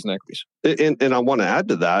treasuries and equities. And I want to add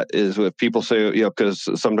to that is, if people say, because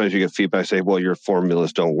sometimes you get feedback, say, well, your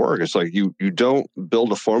formulas don't work. It's like you don't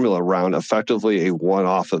build a formula around effectively a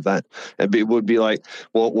one-off event. And it would be like,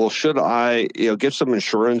 well, should I get some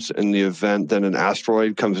insurance in the event that an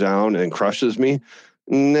asteroid comes down and crushes me?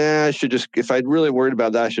 Nah, I should just, if I'd really worried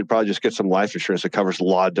about that, I should probably just get some life insurance that covers a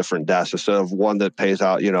lot of different deaths instead of one that pays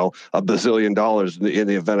out, $1 bazillion in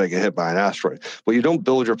the event I get hit by an asteroid. Well, you don't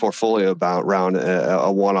build your portfolio around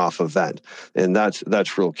a one-off event, and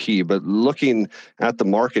that's real key. But looking at the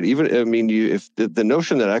market, if the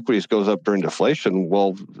notion that equities goes up during deflation,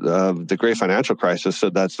 well, the great financial crisis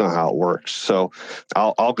said that's not how it works. So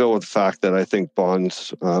I'll go with the fact that I think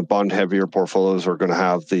bond-heavier portfolios are going to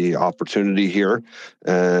have the opportunity here.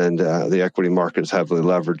 And the equity market is heavily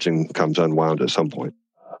leveraged and comes unwound at some point.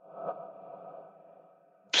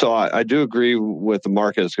 So I do agree with the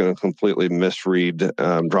market is going to completely misread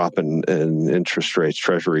drop in interest rates,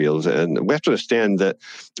 treasury yields. And we have to understand that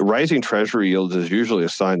rising treasury yields is usually a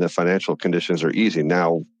sign that financial conditions are easing.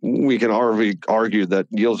 Now, we can already argue that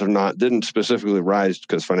yields didn't specifically rise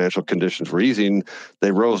because financial conditions were easing.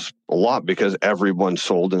 They rose a lot because everyone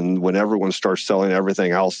sold, and when everyone starts selling,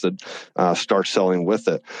 everything else that starts selling with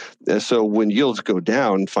it. And so when yields go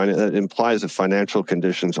down, it implies that financial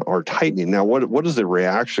conditions are tightening. Now, what is the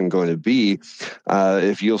reaction going to be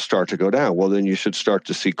if yields start to go down? Well, then you should start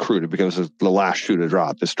to see crude. It becomes the last shoe to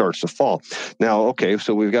drop. It starts to fall. Now, okay,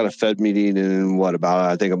 so we've got a Fed meeting in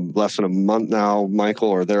I think less than a month now, Michael,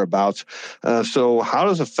 or thereabouts. So how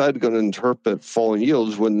is the Fed going to interpret falling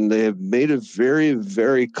yields when they have made it very,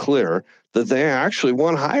 very clear that they actually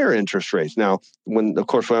want higher interest rates? Now, of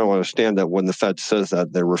course, we don't understand that when the Fed says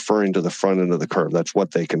that, they're referring to the front end of the curve. That's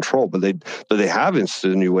what they control. But they have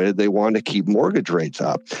insinuated they want to keep mortgage rates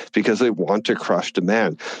up because they want to crush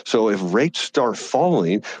demand. So if rates start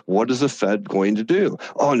falling, what is the Fed going to do?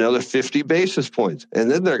 Oh, another 50 basis points. And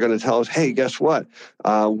then they're going to tell us, hey, guess what?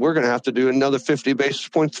 We're going to have to do another 50 basis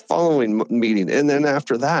points following meeting. And then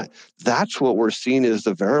after that, that's what we're seeing is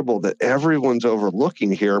the variable that everyone's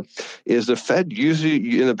overlooking here is is the Fed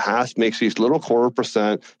usually in the past makes these little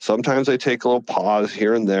 0.25%. Sometimes they take a little pause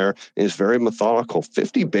here and there. It's very methodical.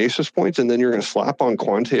 50 basis points, and then you're going to slap on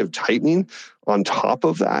quantitative tightening on top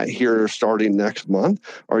of that here starting next month.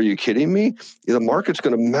 Are you kidding me? The market's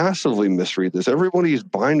going to massively misread this. Everybody's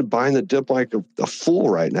buying the dip like a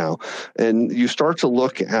fool right now. And you start to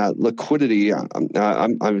look at liquidity. I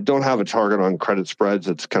don't have a target on credit spreads.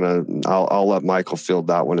 It's kind of, I'll let Michael field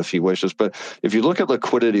that one if he wishes. But if you look at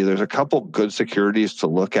liquidity, there's a couple good securities to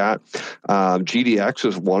look at. GDX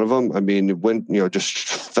is one of them. I mean, it went, just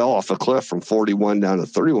fell off a cliff from 41 down to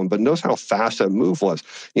 31, but notice how fast that move was.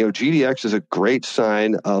 GDX is a great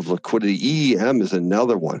sign of liquidity. EEM is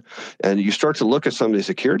another one. And you start to look at some of these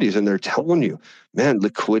securities and they're telling you, man,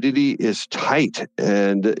 liquidity is tight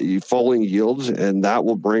and falling yields, and that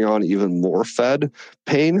will bring on even more Fed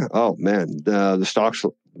pain. Oh, man, the stocks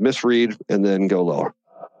misread and then go lower.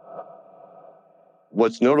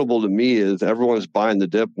 What's notable to me is everyone's buying the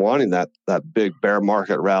dip, wanting that big bear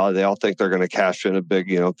market rally. They all think they're going to cash in a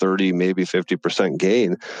big, 30, maybe 50%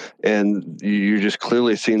 gain. And you're just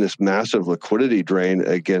clearly seeing this massive liquidity drain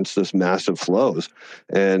against this massive flows.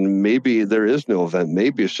 And maybe there is no event.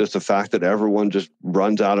 Maybe it's just the fact that everyone just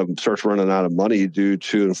starts running out of money due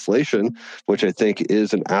to inflation, which I think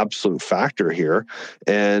is an absolute factor here.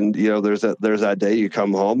 And, there's that day you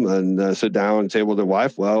come home and sit down and say with their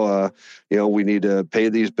wife, well, we need to pay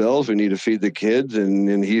these bills, we need to feed the kids,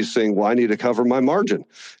 and he's saying, well, I need to cover my margin,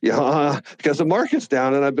 because the market's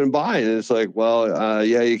down and I've been buying. And it's like, well,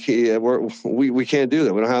 we can't do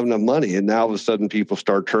that. We don't have enough money. And now all of a sudden people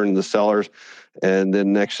start turning to sellers, and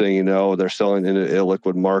then next thing you know, they're selling in an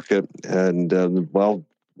illiquid market, and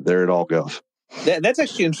there it all goes. That's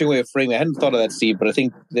actually an interesting way of framing it. I hadn't thought of that, Steve, but I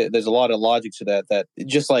think there's a lot of logic to that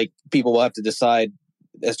just like people will have to decide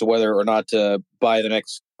as to whether or not to buy the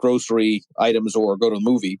next grocery items or go to a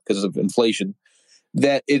movie because of inflation,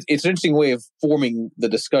 that it's an interesting way of forming the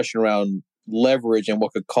discussion around leverage and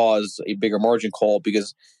what could cause a bigger margin call.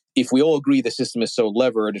 Because if we all agree the system is so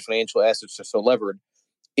levered, if financial assets are so levered,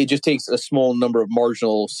 it just takes a small number of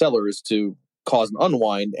marginal sellers to cause an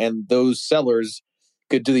unwind. And those sellers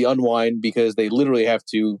could do the unwind because they literally have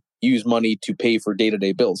to use money to pay for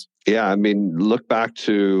day-to-day bills. Yeah, I mean, look back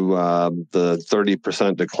to the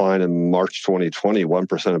 30% decline in March 2020,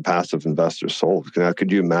 1% of passive investors sold. Now,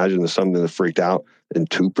 could you imagine there's something that freaked out and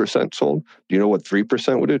 2% sold? Do you know what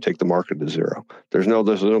 3% would do? Take the market to zero. There's no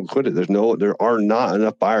liquidity. There are not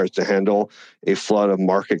enough buyers to handle a flood of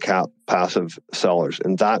market cap passive sellers.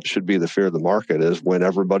 And that should be the fear of the market, is when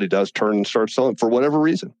everybody does turn and start selling for whatever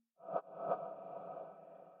reason.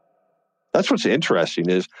 That's what's interesting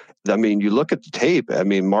is, you look at the tape.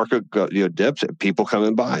 Market dips, people come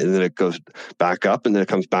and buy, and then it goes back up, and then it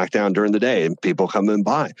comes back down during the day, and people come and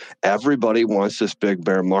buy. Everybody wants this big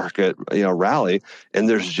bear market, rally, and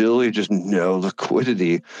there's really just no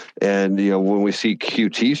liquidity. And when we see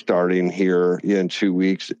QT starting here in 2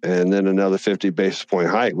 weeks, and then another 50 basis point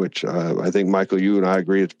hike, which I think Michael, you and I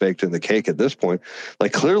agree it's baked in the cake at this point.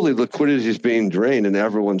 Like, clearly liquidity is being drained, and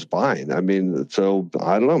everyone's buying. So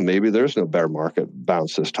I don't know. Maybe there's no bear market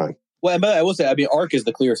bounce this time. Well, but I will say, ARK is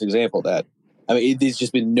the clearest example of that. There's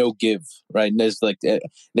just been no give, right? And there's like they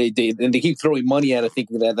keep throwing money at it,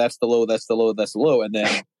 thinking that that's the low, and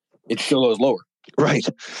then it still goes lower. Right.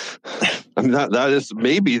 That is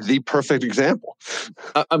maybe the perfect example.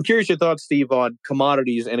 I'm curious your thoughts, Steve, on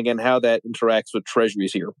commodities and again how that interacts with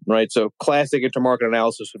treasuries here, right? So classic intermarket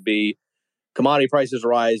analysis would be commodity prices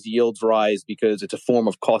rise, yields rise because it's a form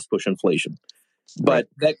of cost push inflation. But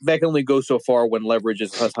that can only go so far when leverage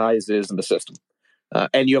is as high as it is in the system.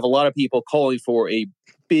 And you have a lot of people calling for a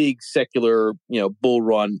big secular, bull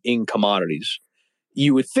run in commodities.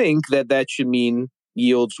 You would think that should mean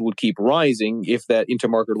yields would keep rising if that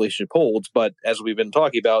intermarket relationship holds. But as we've been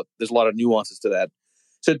talking about, there's a lot of nuances to that.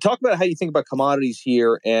 So talk about how you think about commodities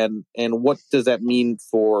here and what does that mean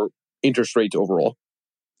for interest rates overall?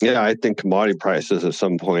 Yeah, I think commodity prices at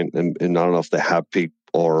some point, and I don't know if they have peaked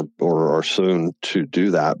or are soon to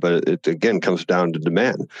do that, but it again comes down to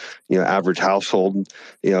demand. Average household,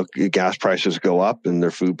 gas prices go up and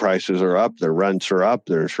their food prices are up, their rents are up,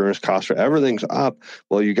 their insurance costs everything's up.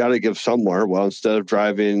 Well, you got to give somewhere. Well, instead of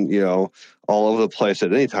driving, all over the place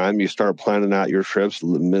at any time, you start planning out your trips,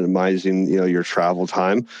 minimizing, your travel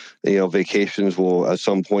time. Vacations will at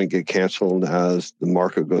some point get canceled as the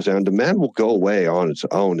market goes down. Demand will go away on its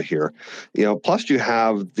own here. Plus you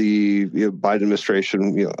have the Biden administration,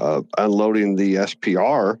 unloading the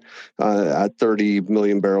SPR at 30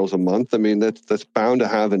 million barrels a month. That's bound to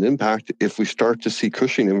have an impact if we start to see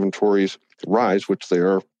Cushing inventories rise, which they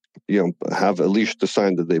are, have at least the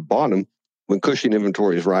sign that they bought them. when Cushing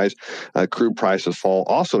inventories rise, crude prices fall.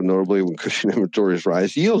 Also, notably, when Cushing inventories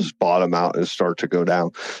rise, yields bottom out and start to go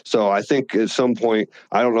down. So I think at some point,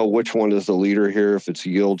 I don't know which one is the leader here, if it's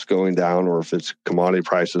yields going down or if it's commodity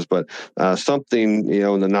prices, but something,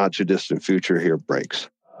 in the not too distant future here breaks.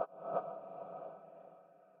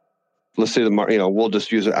 Let's say we'll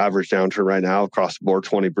just use an average downturn right now across the board,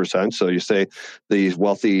 20%. So you say the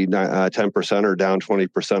wealthy 10% are down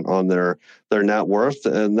 20% on their net worth,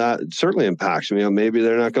 and that certainly impacts them. Maybe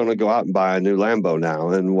they're not going to go out and buy a new Lambo now,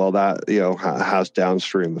 and that has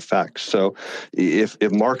downstream effects. So if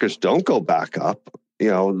markets don't go back up,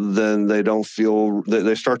 then they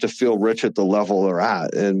start to feel rich at the level they're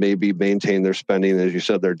at and maybe maintain their spending, as you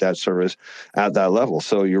said, their debt service at that level.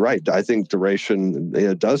 So you're right. I think duration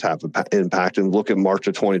does have an impact. And look at March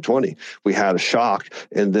of 2020. We had a shock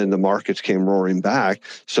and then the markets came roaring back.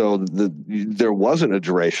 So there wasn't a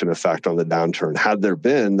duration effect on the downturn. Had there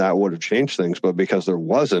been, that would have changed things. But because there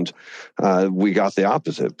wasn't, we got the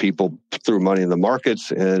opposite. People threw money in the markets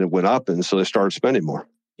and it went up. And so they started spending more.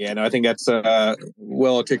 Yeah, no, I think that's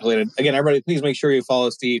well articulated. Again, everybody, please make sure you follow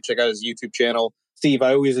Steve. Check out his YouTube channel. Steve,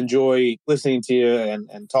 I always enjoy listening to you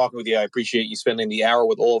and talking with you. I appreciate you spending the hour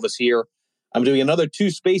with all of us here. I'm doing another 2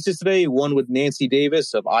 spaces today, one with Nancy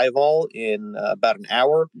Davis of iVol in about an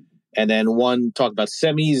hour, and then one talk about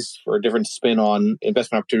semis for a different spin on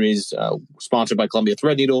investment opportunities, sponsored by Columbia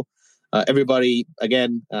Threadneedle. Everybody,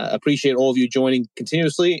 again, appreciate all of you joining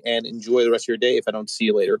continuously and enjoy the rest of your day if I don't see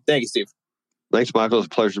you later. Thank you, Steve. Thanks, Michael. It's a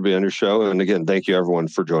pleasure to be on your show. And again, thank you, everyone,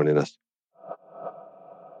 for joining us.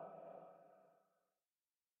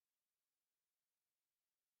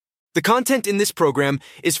 The content in this program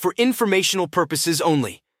is for informational purposes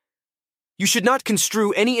only. You should not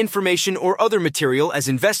construe any information or other material as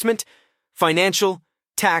investment, financial,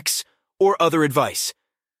 tax, or other advice.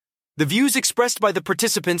 The views expressed by the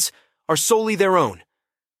participants are solely their own.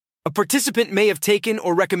 A participant may have taken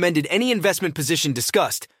or recommended any investment position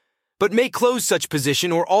discussed, but may close such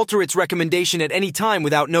position or alter its recommendation at any time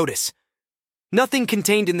without notice. Nothing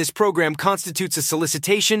contained in this program constitutes a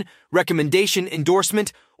solicitation, recommendation,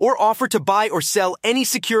 endorsement, or offer to buy or sell any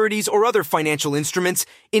securities or other financial instruments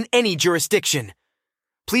in any jurisdiction.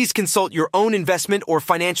 Please consult your own investment or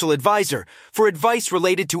financial advisor for advice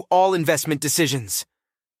related to all investment decisions.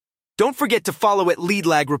 Don't forget to follow at Lead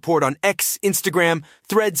Lag Report on X, Instagram,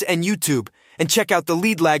 Threads, and YouTube, and check out the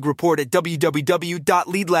Lead Lag Report at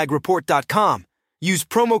www.leadlagreport.com. Use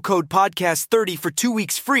promo code podcast30 for 2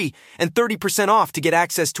 weeks free and 30% off to get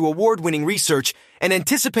access to award-winning research and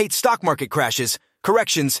anticipate stock market crashes,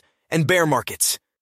 corrections, and bear markets.